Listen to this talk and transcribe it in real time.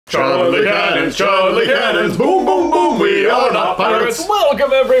Chudley Cannons, boom, boom, boom, we are not pirates.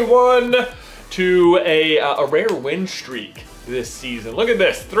 Welcome everyone to a rare win streak this season. Look at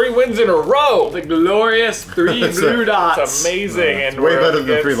this, 3 wins in a row. The glorious 3 blue dots. It's amazing. It's way better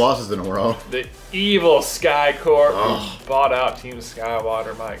than 3 losses in a row. The evil Sky Corp who bought out Team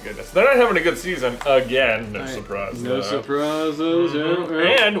Skywater. My goodness, they're not having a good season again. No surprise. No surprises.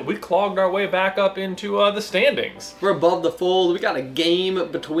 And we clogged our way back up into the standings. We're above the fold. We got a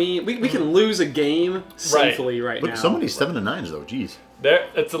game between. We can lose a game safely right now. Look, so many 7-9s though. Jeez.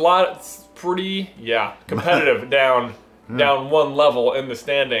 It's a lot. It's pretty competitive down 1 level in the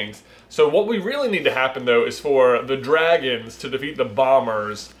standings. So what we really need to happen though is for the Dragons to defeat the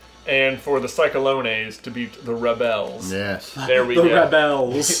Bombers and for the Cyclones to beat the Rebels. Yes. There we go. The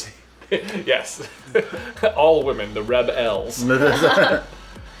Rebels. Yes. All women, the Rebels. I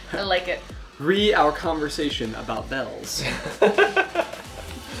like it. Our conversation about bells.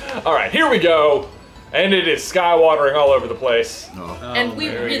 All right, here we go. And it is skywatering all over the place. And we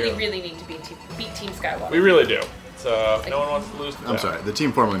really need to beat Team Skywater. We really do. So no one wants to lose to I'm sorry, the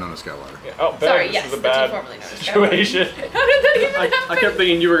team formerly known as Skywater. Yeah. Oh, sorry, this yes, is a the bad team formerly known as situation. How did that even happen? I kept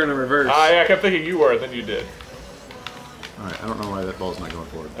thinking you were going to reverse. I kept thinking you were, then you did. Alright, I don't know why that ball's not going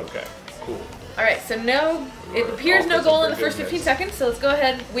forward. Okay, cool. Alright, so it appears no goal in the first 15 seconds, so let's go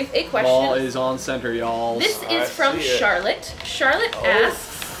ahead with a question. Ball is on center, y'all. This is from Charlotte. Charlotte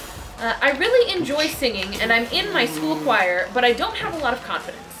asks, I really enjoy singing, and I'm in my school choir, but I don't have a lot of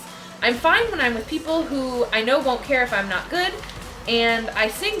confidence. I'm fine when I'm with people who I know won't care if I'm not good, and I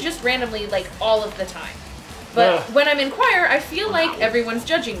sing just randomly, like, all of the time. But when I'm in choir, I feel like everyone's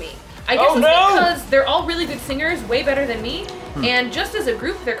judging me. I guess it's because they're all really good singers, way better than me, and just as a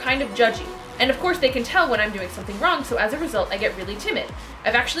group, they're kind of judgy. And of course, they can tell when I'm doing something wrong, so as a result, I get really timid.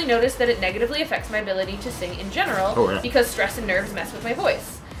 I've actually noticed that it negatively affects my ability to sing in general, because stress and nerves mess with my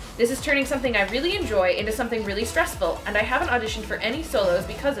voice. This is turning something I really enjoy into something really stressful, and I haven't auditioned for any solos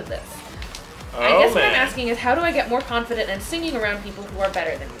because of this. I guess what I'm asking is, how do I get more confident in singing around people who are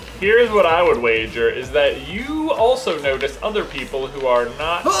better than me? Here's what I would wager, is that you also notice other people who are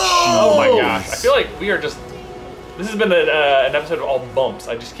not... Oh my gosh, I feel like we are just... This has been an episode of all bumps.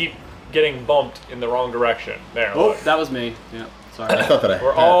 I just keep getting bumped in the wrong direction. There, look. That was me. Yeah, sorry. I thought that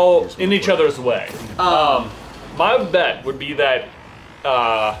we're all in each other's way. My bet would be that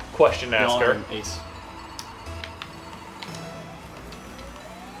question asker. Ace.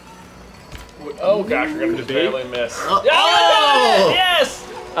 Oh gosh, we're gonna just barely miss. Yes!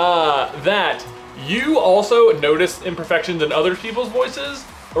 That you also notice imperfections in other people's voices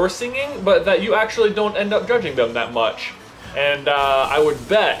or singing, but that you actually don't end up judging them that much. And I would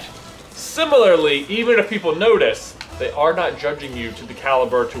bet, similarly, even if people notice, they are not judging you to the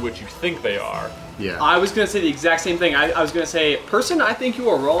caliber to which you think they are. Yeah. I was going to say the exact same thing. I was going to say, person, I think you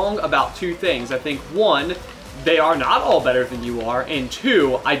are wrong about 2 things. I think 1, they are not all better than you are, and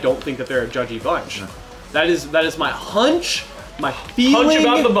 2, I don't think that they're a judgy bunch. Yeah. That is my hunch, my feeling. Hunch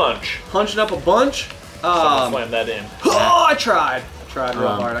about the bunch. Hunching up a bunch. Slam that in. Oh, I tried real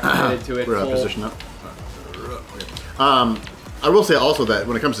hard. I committed to it. We're out of position up. I will say also that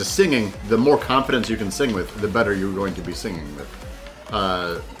when it comes to singing, the more confidence you can sing with, the better you're going to be singing with.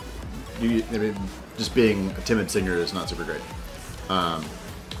 I mean, just being a timid singer is not super great. I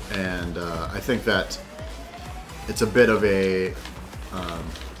think that it's a bit of a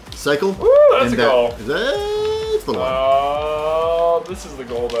cycle. Woo, that's a goal. It's the one. Oh, this is the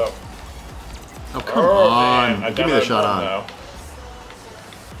goal though. Oh, come on. Man. Give me the shot on. Though.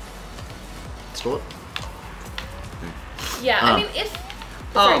 Stole it? Yeah, I mean,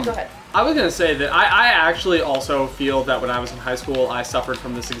 sorry, go ahead. I was going to say that I actually also feel that when I was in high school, I suffered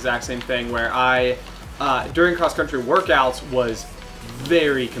from this exact same thing where I, during cross-country workouts, was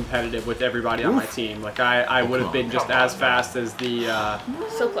very competitive with everybody on my team. Like, I would have been just as fast as the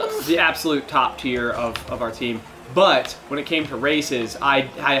so close. The absolute top tier of our team. But when it came to races, I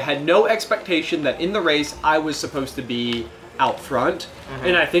had no expectation that in the race I was supposed to be out front.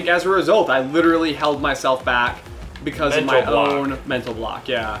 And I think as a result, I literally held myself back because of my own mental block.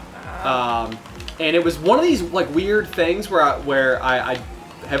 And it was one of these like weird things where I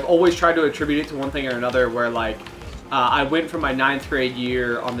have always tried to attribute it to one thing or another, where like I went from my 9th grade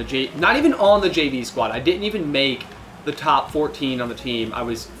year on the not even on the JV squad. I didn't even make the top 14 on the team. I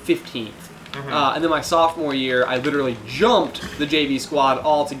was 15th. And then my sophomore year, I literally jumped the JV squad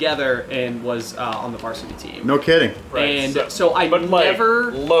altogether and was on the varsity team. No kidding. Right. And so I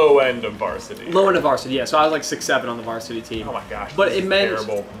never... Like, low end of varsity. Low end of varsity, yeah. So I was like 6'7" on the varsity team. Oh my gosh. But it meant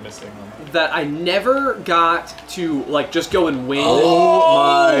terrible missing that I never got to like just go and win. Oh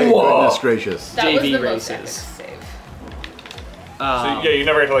my goodness gracious. That was JV the most races. epic save. So yeah, you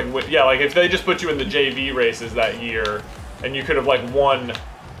never had to like win. Yeah, like if they just put you in the JV races that year, and you could have like won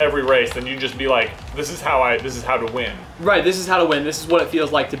every race, then you'd just be like, this is how to win. Right, this is how to win. This is what it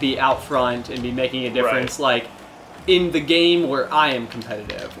feels like to be out front and be making a difference, like in the game where I am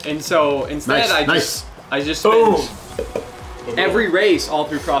competitive. And so instead, I just spend every race all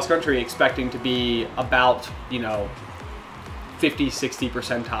through cross country expecting to be about 50, 60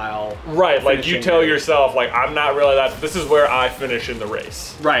 percentile. Right, like you tell yourself, like, I'm not really that, this is where I finish in the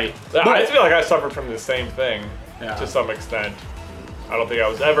race. Right. I feel like I suffered from the same thing to some extent. I don't think I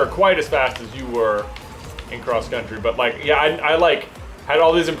was ever quite as fast as you were in cross country, but like, yeah, I like had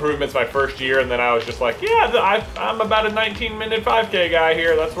all these improvements my first year, and then I was just like, yeah, I'm about a 19-minute 5K guy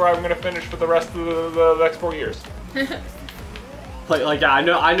here. That's where I'm gonna finish for the rest of the next 4 years. Like I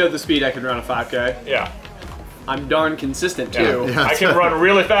know the speed I can run a 5K. Yeah. I'm darn consistent too. Yeah. I can run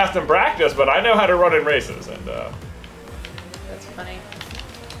really fast in practice, but I know how to run in races, and That's funny.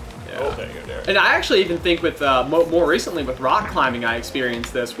 Yeah. Oh, there you go, Derek. And I actually even think with more recently with rock climbing, I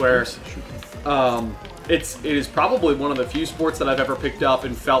experienced this where it is probably one of the few sports that I've ever picked up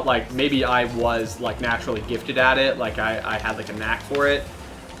and felt like maybe I was like naturally gifted at it, like I had like a knack for it.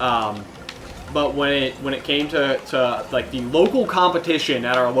 But when it came to like the local competition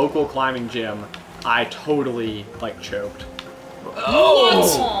at our local climbing gym, I totally like choked.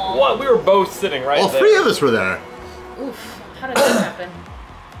 Oh, what? We were both sitting right there. All 3 of us were there. Oof. How did that happen?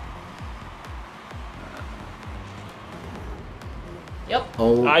 Yep.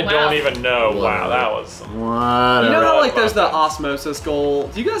 Oh, I don't even know. Wow, that was what? You know how like there's the osmosis goal?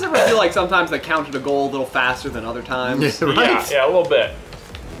 Do you guys ever feel like sometimes they counted a goal a little faster than other times? Yeah, right? Yeah, a little bit.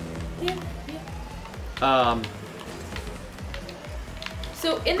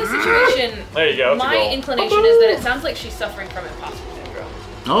 So in this situation, There you go. my inclination is that it sounds like she's suffering from imposter syndrome.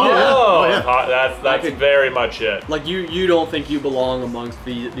 Oh, yeah. Oh, yeah. that's very much it. Like you don't think you belong amongst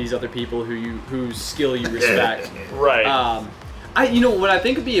these other people whose skill you respect. Right. What I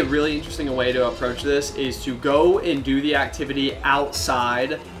think would be a really interesting way to approach this is to go and do the activity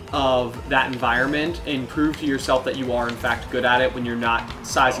outside of that environment and prove to yourself that you are in fact good at it when you're not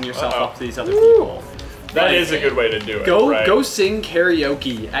sizing yourself up to these other people. That is a good way to do it. Go sing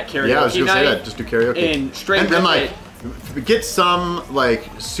karaoke at karaoke Yeah, I was gonna night. say that. Just do karaoke. And straight and like get some like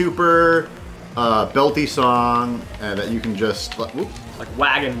super belty song that you can just like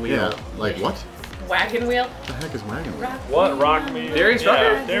wagon wheel. Yeah, like what? Wagon wheel? What the heck is wagon wheel? What? Rock Me? Darius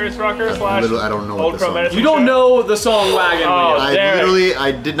Rucker? Darius Rucker slash I don't know what Old the Crow song Medicine You don't Show? know the song Wagon Wheel.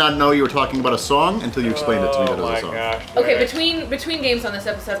 I did not know you were talking about a song until you explained it to me that it was a song. Gosh, Okay, Derek. between games on this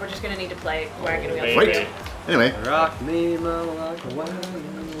episode, we're just gonna need to play Wagon Wheel. Right. Anyway, Rock me, mama, like a wagon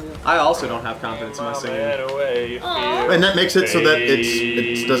wheel. I also don't have confidence in my singing. and that makes it so that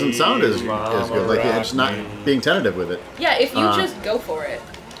it doesn't sound as good. Like it's not being tentative with it. Yeah, if you just go for it.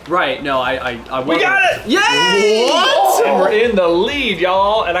 Right, no, I We got it! Yay! What? And we're in the lead,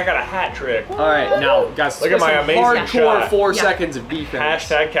 y'all, and I got a hat trick. All right, now, guys, Look at my some amazing hardcore shot. 4 seconds of defense.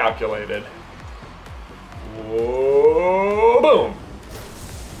 Hashtag calculated. Whoa, boom.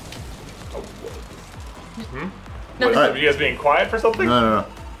 Nothing. Are you guys being quiet for something? No.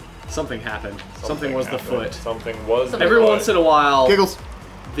 Something happened. Something was the happened. foot. Something was the Every foot. once in a while, Giggles.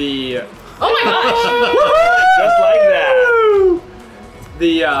 the Oh my gosh! Just like that.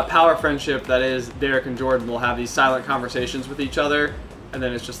 the power friendship that is Derek and Jordan will have these silent conversations with each other, and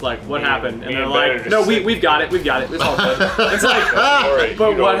then it's just like, what happened? And they're like, no, we've got it, it's all good. It's like, Sorry,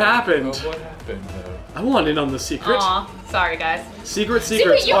 but you what don't- happened? What happened, though? I want in on the secret. Aw, sorry guys. Secrets See,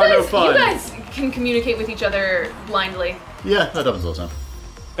 you are no guys, fun. you guys can communicate with each other blindly. Yeah, that happens all the time.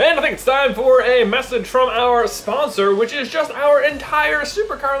 And I think it's time for a message from our sponsor, which is just our entire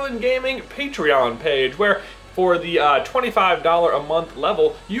Super Carlin Gaming Patreon page, where for the $25 a month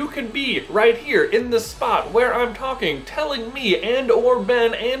level, you can be right here in the spot where I'm talking, telling me and or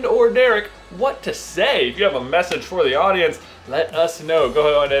Ben and or Derek what to say. If you have a message for the audience, let us know.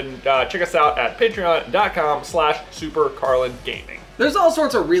 Go ahead and check us out at patreon.com/SuperCarlinGaming. There's all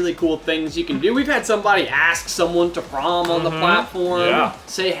sorts of really cool things you can do. We've had somebody ask someone to prom on the platform, Yeah.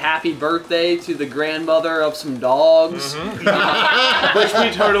 say happy birthday to the grandmother of some dogs, which we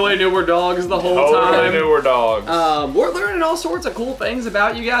totally knew were dogs the whole Totally time. knew we're dogs. We're learning all sorts of cool things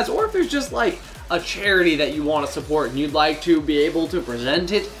about you guys, or if there's just like a charity that you want to support and you'd like to be able to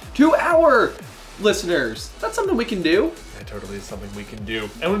present it to our listeners, that's something we can do. That totally is something we can do,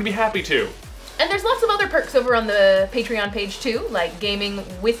 and we'd be happy to. And there's lots of other perks over on the Patreon page too, like gaming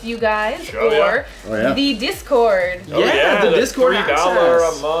with you guys Oh, or the Discord. Yeah, the Discord $3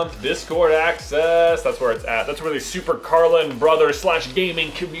 access. a month Discord access. That's where it's at. That's where the Super Carlin Brothers /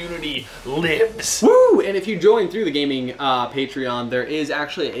 gaming community lives. Woo! And if you join through the gaming Patreon, there is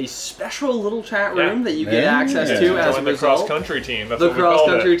actually a special little chat room that you get access to as a Join the result. cross-country team. That's The what we called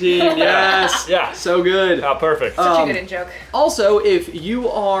cross-country it. team, yes. Yeah. So good. How perfect. Such a good in-joke. Also, if you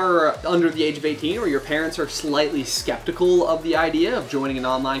are under the age of 18 or your parents are slightly skeptical of the idea of joining an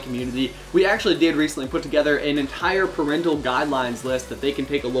online community, we actually did recently put together an entire parental guidelines list that they can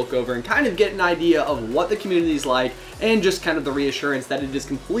take a look over and kind of get an idea of what the community is like and just kind of the reassurance that it is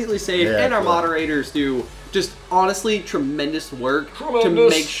completely safe, and our moderators do just honestly tremendous work to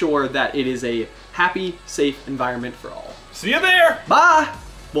make sure that it is a happy, safe environment for all. See you there. Bye!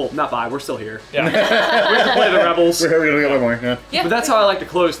 Well, not bye, we're still here. Yeah. We have to play the Rebels. We're here, we're gonna get one more. Yeah. But that's how I like to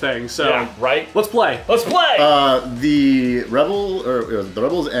close things, so Yeah, right? let's play. Let's play. The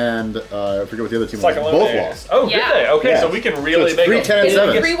Rebels and I forget what the other team was. Both lost. Oh, did they? Okay, Yeah. so we can really it's make 3-10 and It's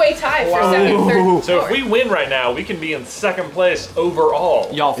 7. a three-way tie for second, third, So if fourth. we win right now, we can be in second place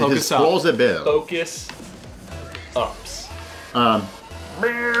overall. Y'all It is focus up. balls at Bill. Focus ups.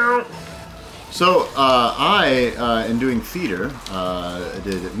 So I, in doing theater,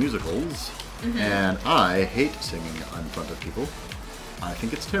 did musicals, and I hate singing in front of people. I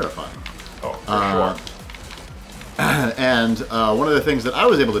think it's terrifying. Oh, for sure. And one of the things that I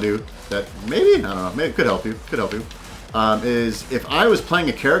was able to do that maybe, I don't know, maybe could help you, is if I was playing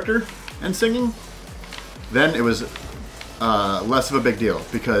a character and singing, then it was less of a big deal,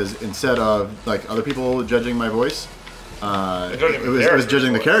 because instead of like other people judging my voice, it was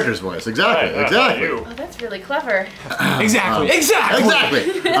judging the character's voice. Exactly, Right, exactly. you. Oh, that's really clever. Exactly.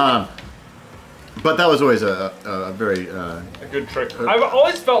 Exactly. But that was always a very A good trick. I've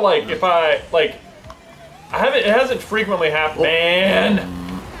always felt like if I it hasn't frequently happened, man.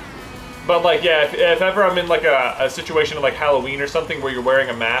 But like, yeah, if ever I'm in like a situation of like Halloween or something where you're wearing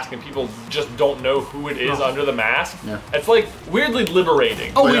a mask and people just don't know who it is under the mask, it's like weirdly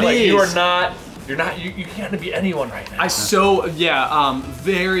liberating. Oh, Where, it like, is. You can't be anyone right now.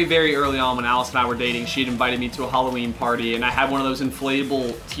 Very, very early on when Alice and I were dating, she'd invited me to a Halloween party, and I had one of those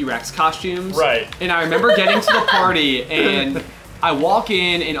inflatable T-Rex costumes. Right. And I remember getting to the party, and I walk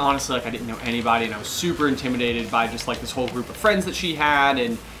in, and honestly, like, I didn't know anybody, and I was super intimidated by just like this whole group of friends that she had,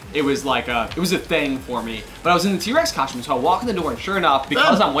 and it was like it was a thing for me. But I was in the T-Rex costume, so I walk in the door, and sure enough,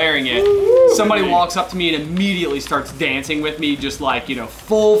 because I'm wearing it, somebody walks up to me and immediately starts dancing with me, just like, you know,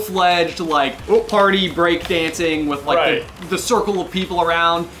 full-fledged, like, party break dancing with, like, the circle of people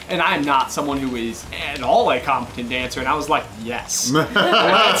around. And I'm not someone who is at all a competent dancer, and I was like, yes,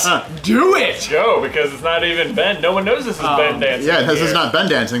 let's do it! Go, because it's not even Ben. No one knows this is Ben dancing. Yeah, this here. is not Ben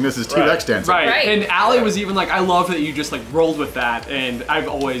dancing, this is T-Rex dancing. Right. And Allie was even like, I love that you just like rolled with that, and I've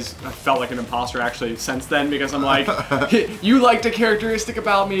always felt like an imposter actually since then, because I'm like, you liked a characteristic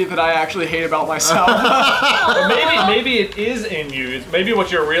about me that I actually hate about myself. Or maybe it is in you. It's maybe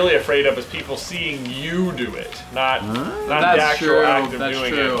what you're really afraid of is people seeing you do it, not the actual act of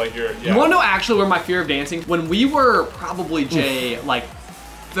doing it. Like You want to know actually where my fear of dancing? When we were probably, Jay, like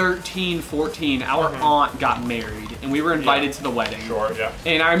 13, 14, our aunt got married, and we were invited to the wedding. Sure, yeah.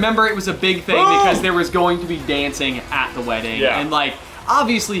 And I remember it was a big thing because there was going to be dancing at the wedding. Yeah. And like,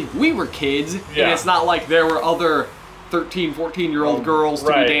 obviously, we were kids, and it's not like there were other 13, 14-year-old girls to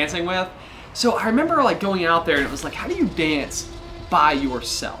be dancing with. So I remember like going out there, and it was like, how do you dance by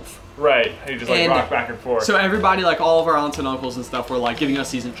yourself? Right, you just like rock back and forth. So everybody, like all of our aunts and uncles and stuff, were like giving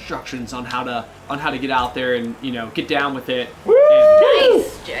us these instructions on how to get out there and, you know, get down with it.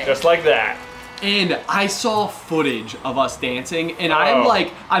 Nice, Jay. Just like that. And I saw footage of us dancing, and I'm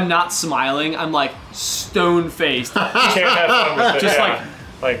like, I'm not smiling, I'm like stone-faced. You can't have fun with it. Just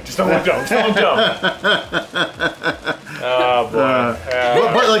just don't look dumb. Don't look dumb. Oh boy.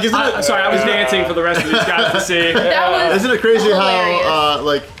 But like, isn't it? Sorry, I was dancing for the rest of these guys to see. That was Isn't it crazy hilarious. how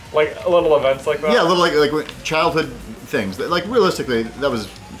like little events like that? yeah, little like childhood things that, like, realistically that was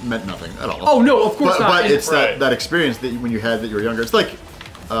meant nothing at all. Oh no, of course not. But it's Right. that experience that when you had that you were younger. It's like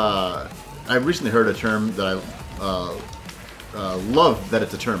I recently heard a term that I love that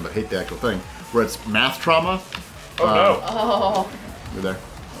it's a term, but hate the actual thing, where it's math trauma. Oh no. Oh, You're there.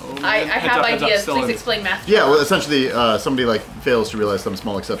 I have heads up, ideas. still Please in. explain math. Yeah, well, essentially, somebody like fails to realize some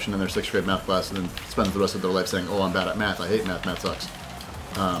small exception in their 6th grade math class, and then spends the rest of their life saying, "Oh, I'm bad at math. I hate math. Math sucks."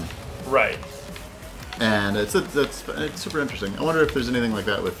 Right. And it's super interesting. I wonder if there's anything like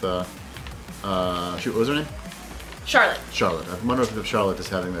that with shoot, what was her name? Charlotte. Charlotte. I wonder if Charlotte is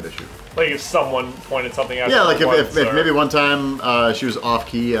having that issue. Like if someone pointed something out. Yeah, like once, if maybe one time she was off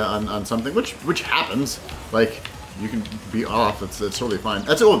key on something, which happens. Like you can be off. It's totally fine.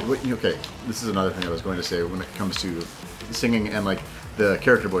 That's okay. This is another thing I was going to say when it comes to singing and like the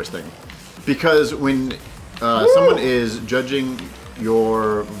character voice thing, because when someone is judging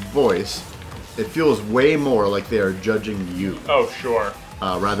your voice, it feels way more like they are judging you. Oh sure.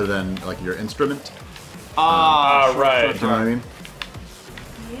 Rather than like your instrument. Right. Do you know what I mean?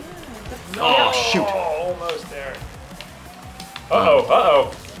 Oh shoot! Almost there.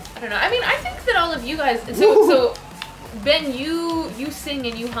 Uh-oh. I don't know. I mean, I think that all of you guys. So Ben, you sing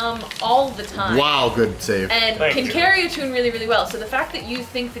and you hum all the time. Wow, good save. And Thank can you. carry a tune really, really well. So the fact that you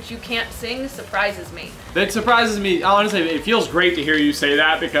think that you can't sing surprises me. That surprises me. Honestly, it feels great to hear you say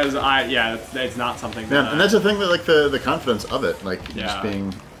that because it's not something. Yeah, and that's the thing that like the confidence of it, like just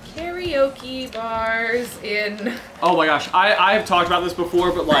being. Karaoke bars in. Oh my gosh, I've talked about this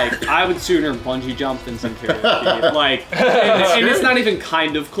before, but like I would sooner bungee jump than sing karaoke. Like, and it's not even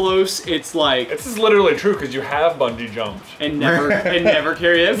kind of close. It's like This is literally true because you have bungee jumped. and never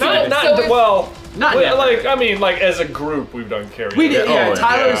karaoke. Not Not never. like I mean like as a group we've done karaoke. We did, Yeah,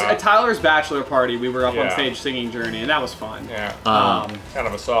 at Tyler's bachelor party, we were up on Yeah. stage singing Journey, and that was fun. Yeah. Um, Kind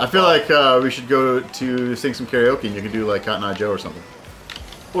of a soft. I feel like we should go to sing some karaoke, and you could do like Cotton Eye Joe or something.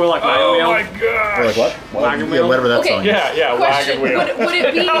 or like Oh Wagon my Wheel. gosh. Or like what? Wagon Yeah, wheel? whatever that Okay. song is. Yeah, Question: wagon wheel. Would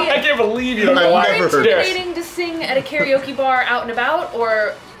it be I can't believe you don't know I've wagon never heard wheel. intimidating to sing at a karaoke bar out and about,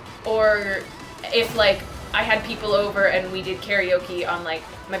 or if like I had people over and we did karaoke on like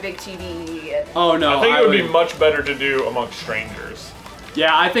my big TV? And Oh no, I think it would be much better to do amongst strangers.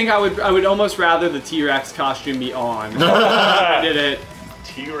 Yeah, I think I would almost rather the T-Rex costume be on. I did it.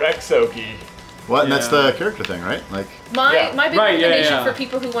 T-Rex-oki. What? And that's Yeah. the character thing, right? Like. My Yeah. big Right, yeah, recommendation yeah. for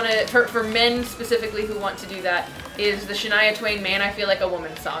people who want to, for men specifically who want to do that, is the Shania Twain "Man, I Feel Like a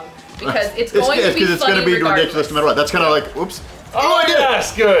Woman" song, because it's going to be it's funny gonna be regardless. ridiculous no matter what. That's kind of like, whoops. Oh, I did it!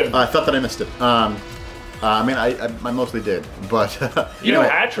 yes, good. I thought that I missed it. I mean, I mostly did, but You know,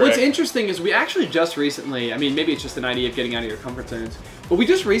 anyway. hat trick. What's interesting is we actually just recently, I mean, maybe it's just an idea of getting out of your comfort zones, but we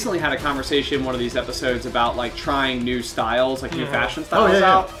just recently had a conversation in one of these episodes about like trying new styles, like new fashion styles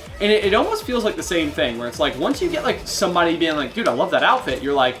yeah. out. And it almost feels like the same thing, where it's like once you get like somebody being like, dude, I love that outfit,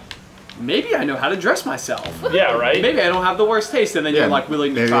 you're like, maybe I know how to dress myself. Yeah, right? Maybe I don't have the worst taste, and then you're like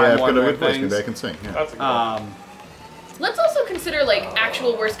willing to maybe try I've more got and a more good voice. things. Maybe I can sing. Yeah. That's a good one. Let's also consider like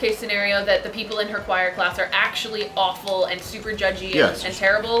actual worst case scenario that the people in her choir class are actually awful and super judgy and, Yes. and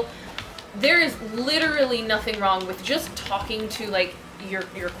terrible. There is literally nothing wrong with just talking to like your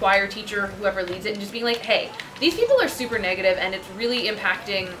choir teacher, whoever leads it, and just being like, hey, these people are super negative and it's really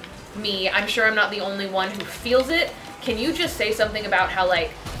impacting me. I'm sure I'm not the only one who feels it. Can you just say something about how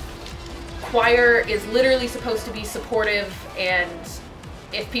like choir is literally supposed to be supportive, and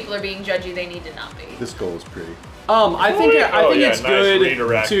if people are being judgy, they need to not be. This goal is pretty. I think it's nice good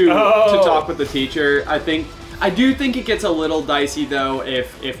redirect. to Oh. talk with the teacher. I do think it gets a little dicey though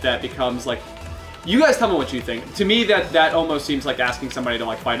if that becomes like, you guys tell me what you think. To me, that almost seems like asking somebody to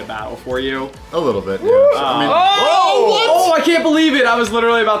like fight a battle for you. A little bit, yeah. So, I mean, Oh, I can't believe it! I was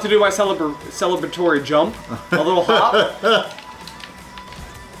literally about to do my celebratory jump, a little hop. Oh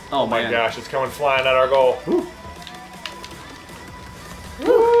Oh my man. gosh, it's coming flying at our goal.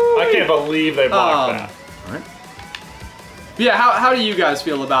 I can't believe they blocked that. all right. But yeah, how do you guys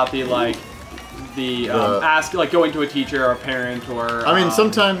feel about the ask, like going to a teacher or a parent or? I mean,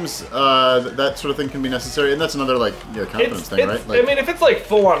 sometimes that sort of thing can be necessary, and that's another like confidence thing, right? Like, I mean, if it's like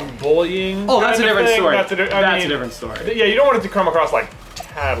full-on bullying, Oh, that's a kind of different thing, story. That's That's mean, a different story. Yeah, you don't want it to come across like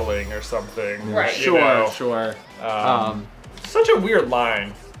tattling or something. Right. you know? Sure. Such a weird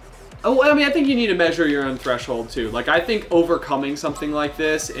line. Oh, I mean, I think you need to measure your own threshold too. Like, I think overcoming something like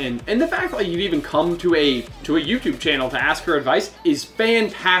this, and the fact that you'd even come to a YouTube channel to ask for advice is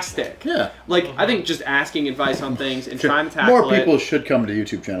fantastic. Yeah. Like, I think just asking advice on things and trying to tackle More people it. should come to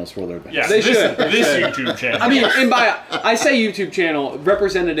YouTube channels for their advice. Yeah, They this, should. This YouTube channel. I mean, and by I say YouTube channel,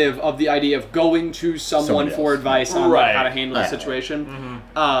 representative of the idea of going to someone Somebody for else. advice on Right. how to handle a situation.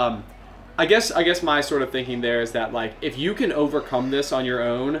 I guess my sort of thinking there is that like if you can overcome this on your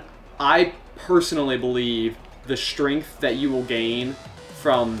own, I personally believe the strength that you will gain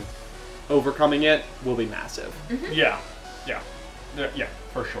from overcoming it will be massive. yeah,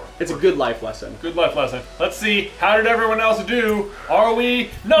 for sure. It's a good life lesson. Good life lesson. Let's see, how did everyone else do? Are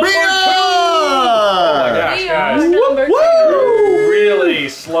we number two? Oh my gosh, We guys. are number two. Really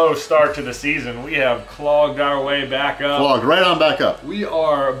slow start to the season. We have clogged our way back up. Vlog right on back up. We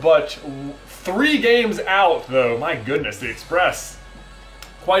are but 3 games out, though. My goodness, the Express.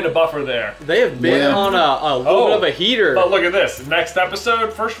 quite a buffer there. They have been on a little bit of a heater. But look at this. Next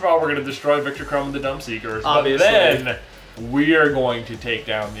episode, first of all, we're going to destroy Victor Crumb and the Dumb Seekers. Obviously. But then we are going to take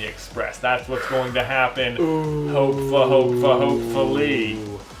down the Express. That's what's going to happen. Hopefully.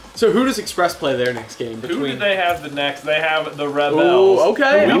 So who does Express play their next game? Who do they have the next? They have the Rebels. Ooh,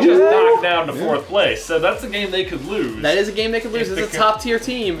 okay. We just knocked down to 4th place. So that's a game they could lose. That is a game they could lose. It's a top-tier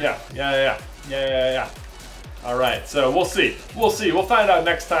team. Yeah. All right, so we'll see. We'll find out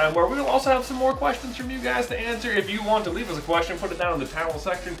next time, where we'll also have some more questions from you guys to answer. If you want to leave us a question, put it down in the towel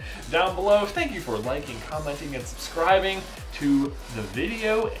section down below. Thank you for liking, commenting, and subscribing to the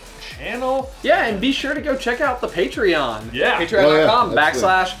video and channel. Yeah, and be sure to go check out the Patreon. Yeah. Patreon.com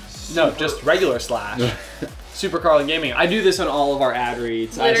 / regular / Super Carlin Gaming. I do this on all of our ad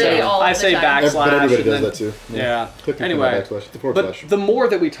reads. Literally all of I the say time. backslash. But everybody does and that too. Yeah. Clicking Anyway, for the backslash, the forward but slash. the more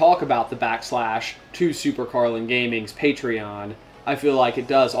that we talk about the backslash to Super Carlin Gaming's Patreon, I feel like it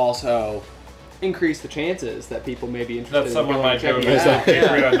does also increase the chances that people may be interested That someone in might go to checking it out.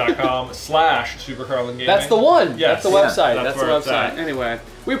 patreon.com/Super Carlin Gaming. That's the one. Yes. That's the website. That's That's the where it's website. at. Anyway,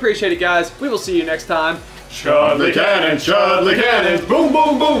 we appreciate it, guys. We will see you next time. Chudley Cannons, boom,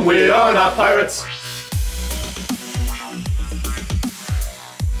 boom, boom. We are not pirates.